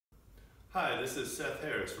Hi, this is Seth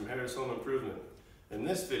Harris from Harris Home Improvement. In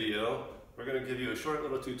this video, we're going to give you a short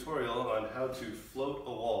little tutorial on how to float a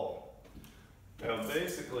wall. Now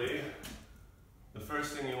basically, the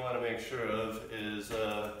first thing you want to make sure of is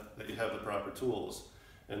that you have the proper tools.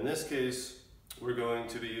 In this case, we're going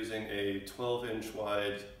to be using a 12-inch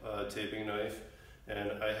wide taping knife, and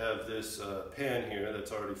I have this pan here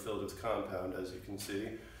that's already filled with compound, as you can see.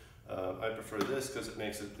 I prefer this because it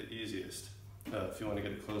makes it the easiest. If you want to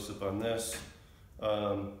get a close-up on this.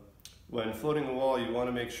 When floating the wall, you want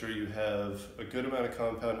to make sure you have a good amount of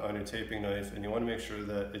compound on your taping knife, and you want to make sure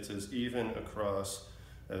that it's as even across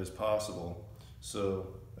as possible.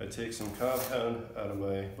 So I take some compound out of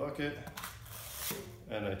my bucket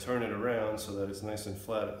and I turn it around so that it's nice and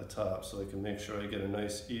flat at the top, so I can make sure I get a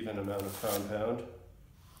nice even amount of compound.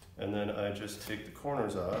 And then I just take the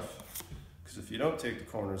corners off, because if you don't take the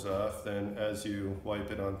corners off, then as you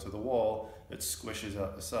wipe it onto the wall, it squishes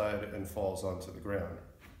out the side and falls onto the ground.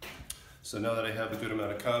 So now that I have a good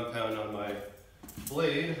amount of compound on my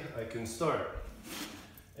blade, I can start.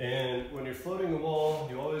 And when you're floating the wall,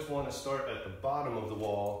 you always want to start at the bottom of the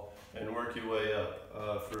wall and work your way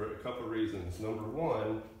up for a couple reasons. Number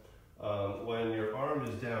one, when your arm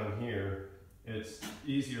is down here, it's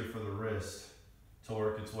easier for the wrist to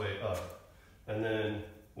work its way up. And then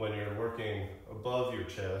when you're working above your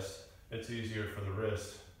chest, it's easier for the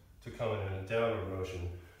wrist to come in a downward motion.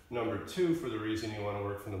 Number two, for the reason you want to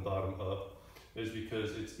work from the bottom up, is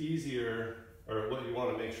because it's easier, or what you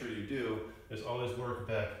want to make sure you do is always work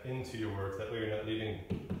back into your work. That way you're not leaving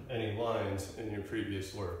any lines in your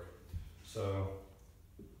previous work. So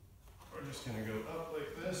we're just going to go up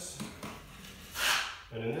like this.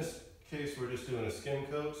 And in this case, we're just doing a skim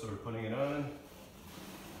coat, so we're putting it on.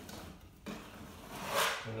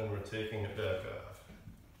 And then we're taking it back off.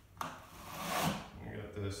 We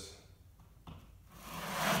got this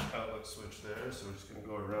outlet switch there, so we're just going to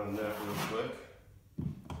go around that real quick.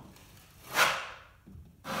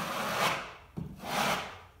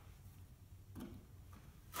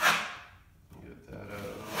 Get that out of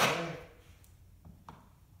the way.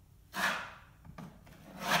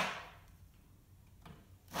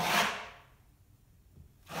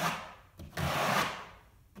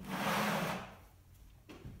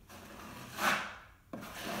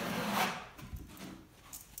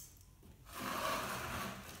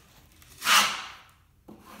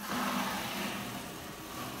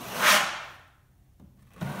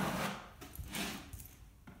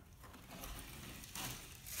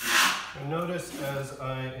 And notice as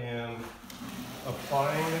I am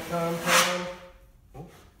applying the compound,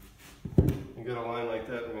 you get a line like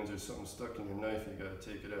that, it means there's something stuck in your knife and you got to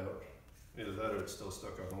take it out. Either that or it's still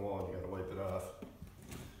stuck on the wall and you got to wipe it off.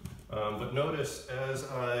 But notice as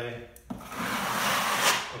I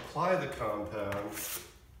apply the compound,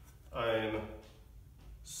 I'm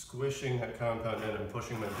squishing that compound in and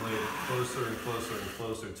pushing my blade closer and closer and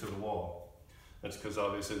closer to the wall. That's because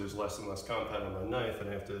obviously there's less and less compound on my knife and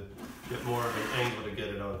I have to get more of an angle to get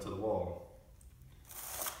it onto the wall.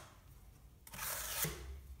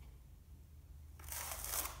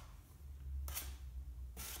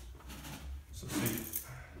 So see,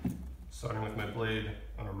 starting with my blade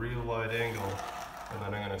on a real wide angle, and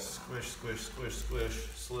then I'm going to squish, squish, squish, squish,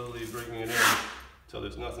 slowly bringing it in until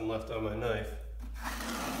there's nothing left on my knife.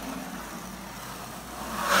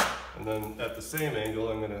 And then at the same angle,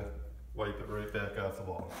 I'm going to wipe it right back off the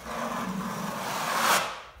wall.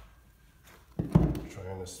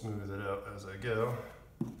 Trying to smooth it out as I go.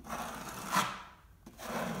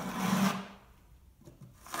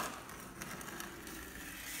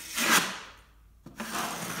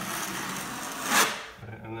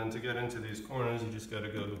 And then to get into these corners, you just got to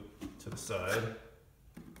go to the side.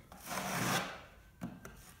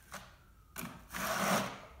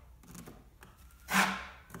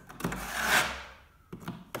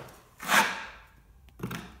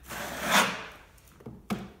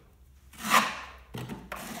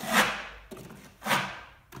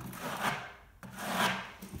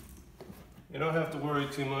 You don't have to worry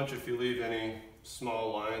too much if you leave any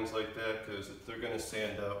small lines like that, because they're going to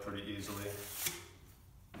sand out pretty easily.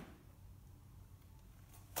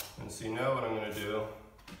 And see, now what I'm going to do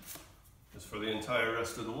is for the entire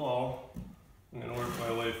rest of the wall, I'm going to work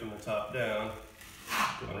my way from the top down,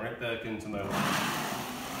 going right back into my work.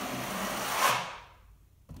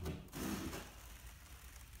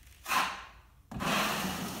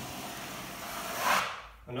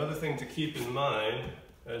 Another thing to keep in mind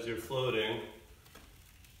as you're floating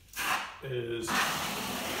is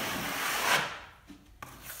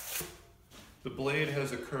the blade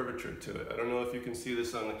has a curvature to it. I don't know if you can see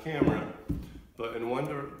this on the camera,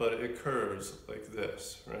 but it curves like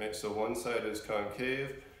this, right? So one side is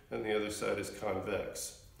concave and the other side is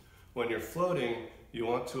convex. When you're floating, you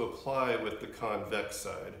want to apply with the convex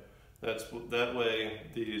side. That way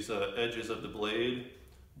these edges of the blade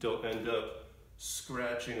don't end up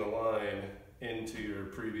scratching a line into your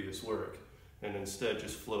previous work, and instead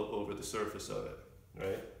just float over the surface of it,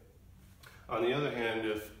 right? On the other hand,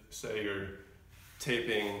 if say you're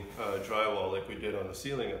taping drywall like we did on the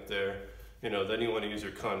ceiling up there, then you want to use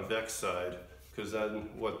your convex side, because then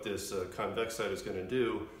what this convex side is going to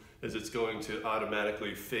do is it's going to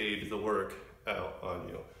automatically fade the work out on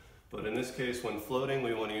you. But in this case, when floating,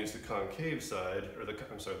 we want to use the concave side, or the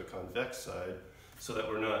convex side, so that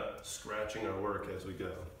we're not scratching our work as we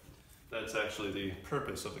go. That's actually the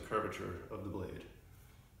purpose of the curvature of the blade.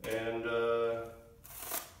 And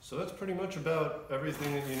so that's pretty much about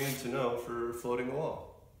everything that you need to know for floating a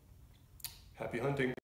wall. Happy hunting.